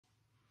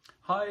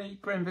Hi,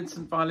 Graham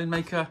Vincent, violin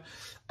maker.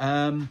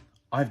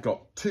 I've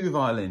got two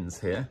violins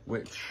here,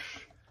 which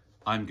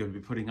I'm going to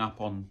be putting up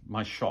on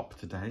my shop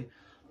today.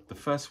 The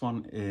first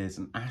one is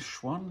an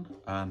ash one,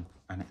 and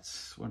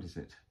it's, what is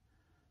it?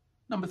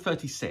 Number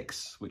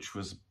 36, which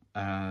was,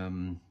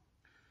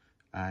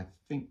 I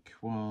think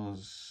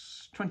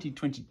was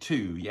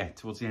 2022, yeah,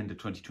 towards the end of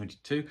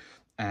 2022.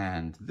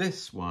 And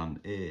this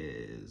one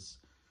is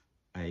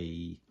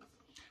a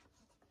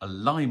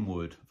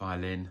Limewood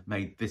violin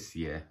made this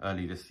year,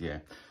 early this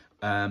year.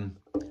 The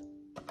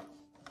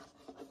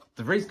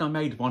reason I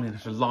made one in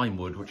a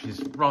Limewood, which is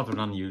rather an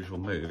unusual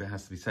move, it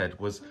has to be said,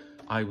 was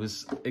I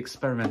was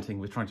experimenting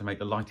with trying to make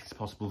the lightest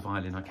possible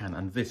violin I can,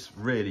 and this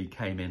really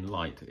came in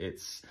light.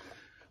 It's,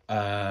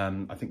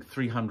 I think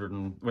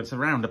well, it's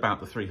around about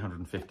the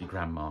 350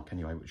 gram mark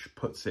anyway, which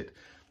puts it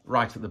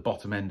right at the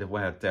bottom end of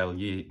where Del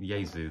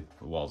Jesu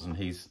was, and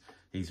he's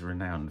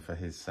renowned for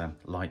his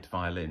light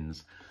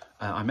violins.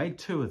 I made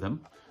two of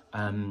them,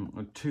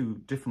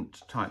 two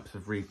different types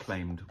of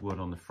reclaimed wood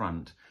on the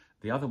front.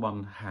 The other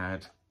one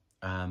had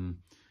a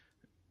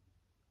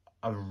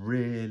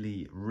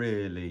really,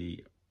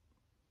 really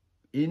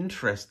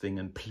interesting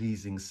and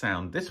pleasing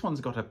sound. This one's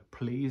got a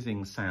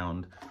pleasing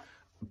sound,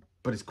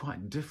 but it's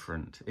quite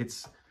different.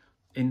 It's,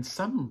 in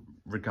some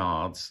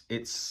regards,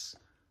 it's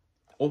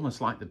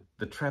almost like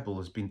the treble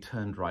has been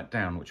turned right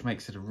down, which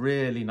makes it a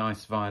really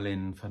nice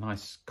violin for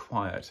nice,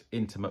 quiet,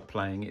 intimate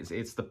playing.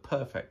 It's the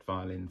perfect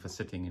violin for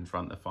sitting in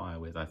front of the fire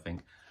with, I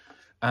think.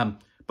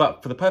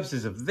 But for the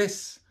purposes of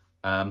this,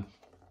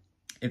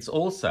 it's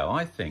also,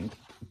 I think,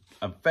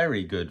 a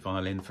very good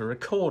violin for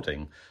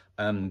recording,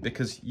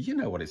 because you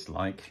know what it's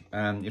like.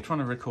 You're trying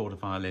to record a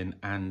violin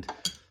and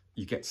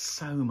you get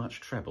so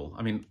much treble.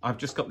 I mean, I've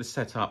just got this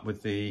set up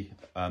with the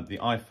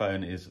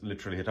iPhone is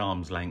literally at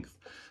arm's length.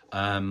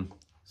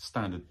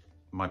 Standard,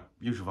 my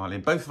usual violin.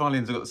 Both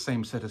violins have got the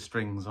same set of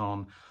strings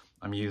on.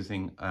 I'm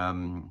using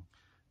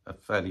a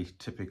fairly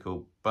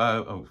typical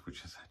bow,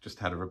 which has just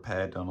had a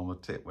repair done on the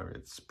tip where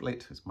it's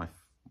split. It's my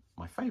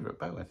favourite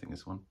bow, I think,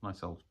 this one.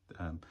 Nice old,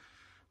 I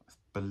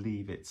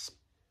believe it's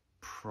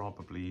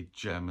probably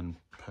German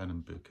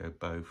Pernambuco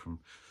bow from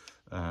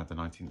the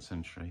 19th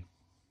century.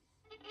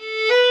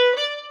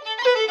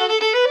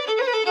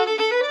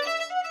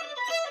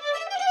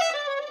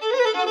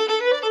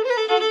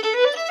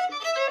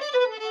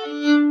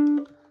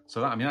 So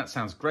that, I mean, that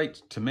sounds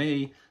great to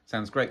me,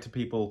 sounds great to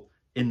people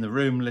in the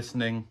room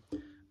listening,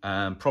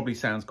 probably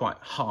sounds quite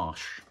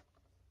harsh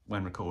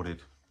when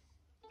recorded.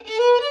 It's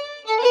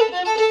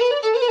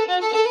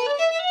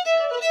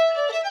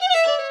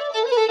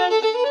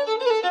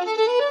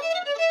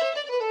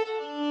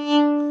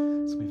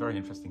gonna be very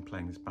interesting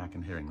playing this back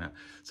and hearing that.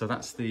 So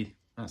that's the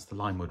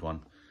Limewood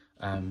one.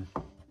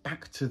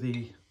 Back to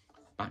the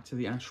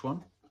ash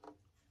one.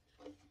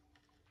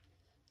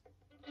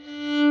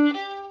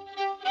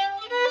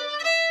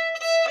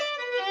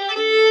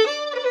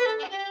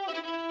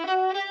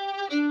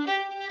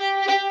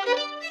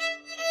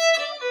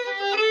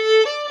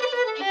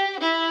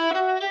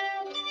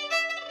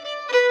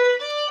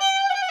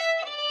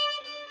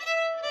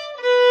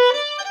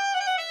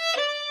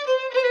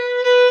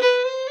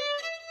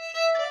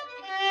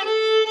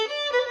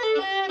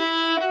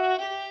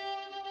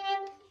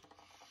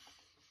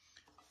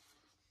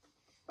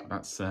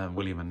 That's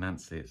William and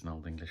Nancy. It's an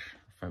old English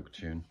folk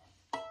tune.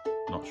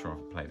 Not sure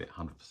I've played it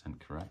 100%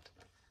 correct.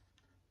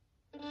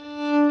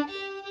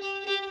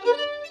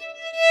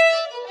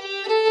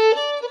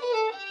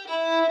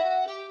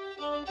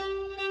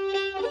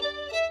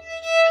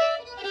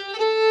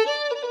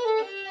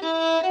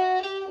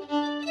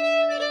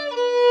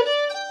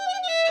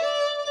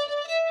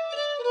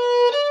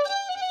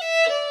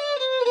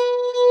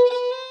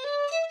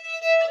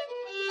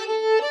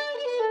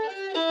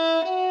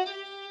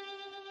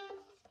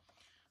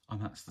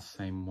 And that's the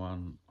same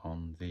one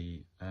on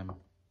the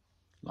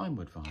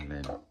Limewood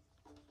violin.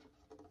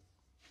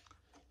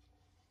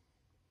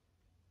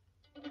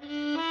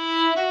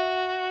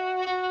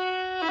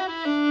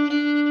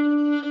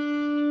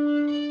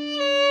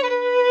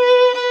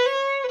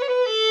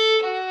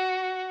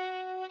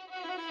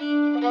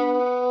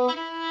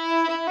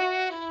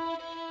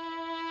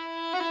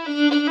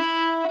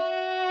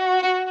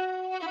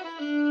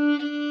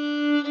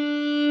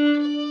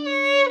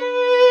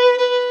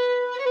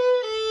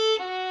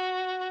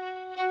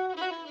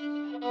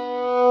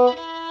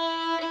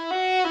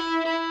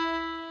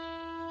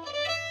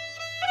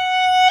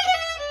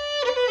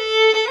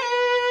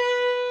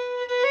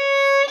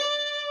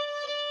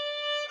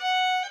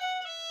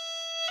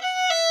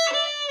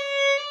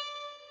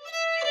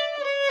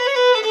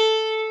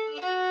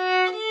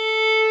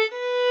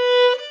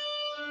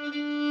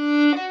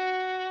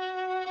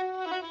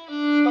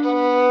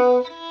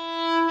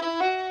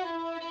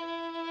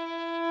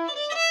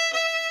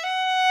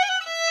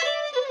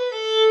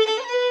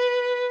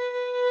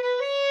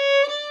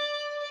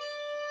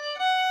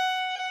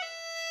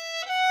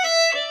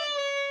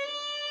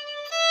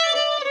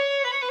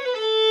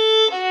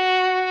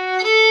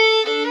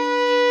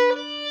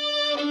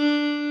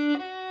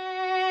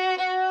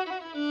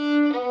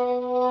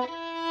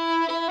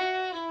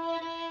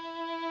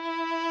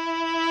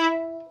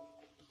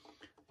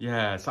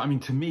 Yeah, so I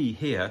mean, to me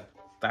here,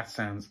 that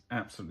sounds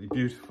absolutely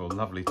beautiful,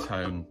 lovely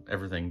tone,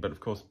 everything. But of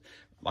course,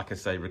 like I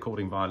say,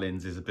 recording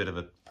violins is a bit of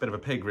a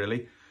pig,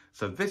 really.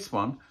 So this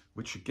one,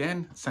 which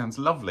again sounds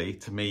lovely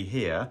to me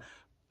here,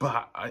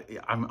 but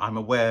I'm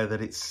aware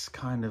that it's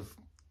kind of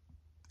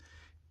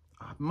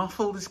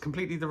muffled is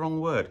completely the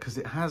wrong word, because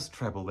it has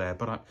treble there,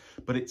 but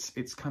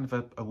it's kind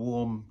of a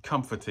warm,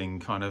 comforting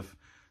kind of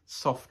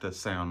softer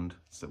sound,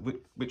 so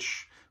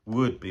which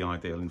would be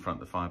ideal in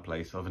front of the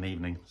fireplace of an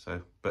evening.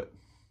 So, but.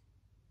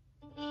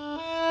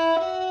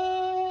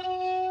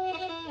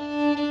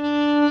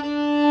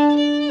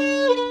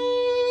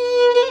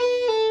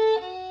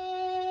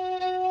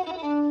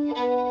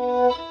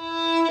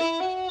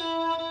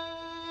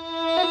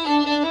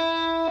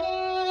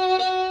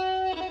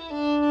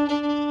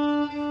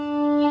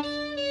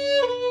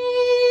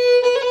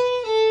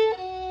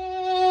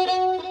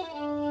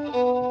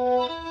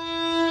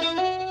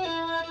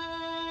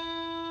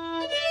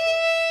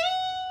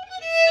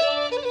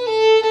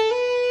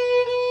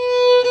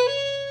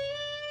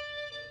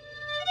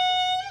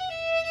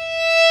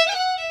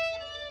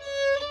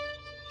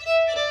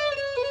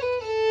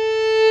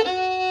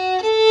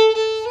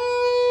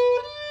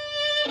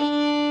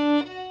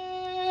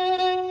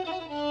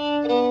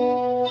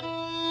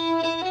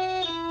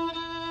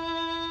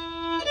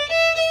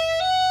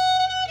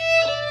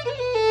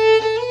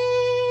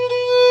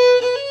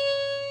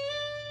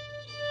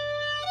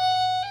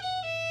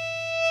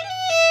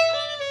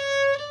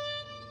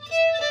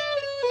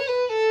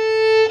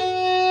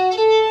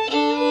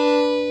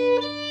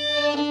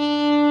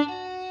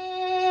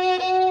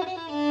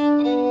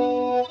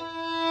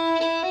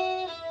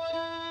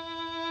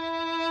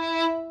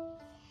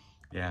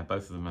 Yeah,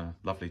 both of them are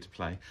lovely to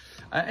play.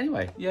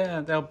 Anyway, yeah,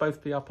 they'll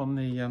both be up on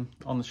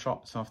the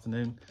shop this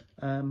afternoon.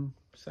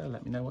 So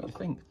let me know what you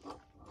think.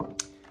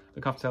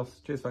 Look after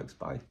yourselves. Cheers, folks.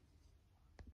 Bye.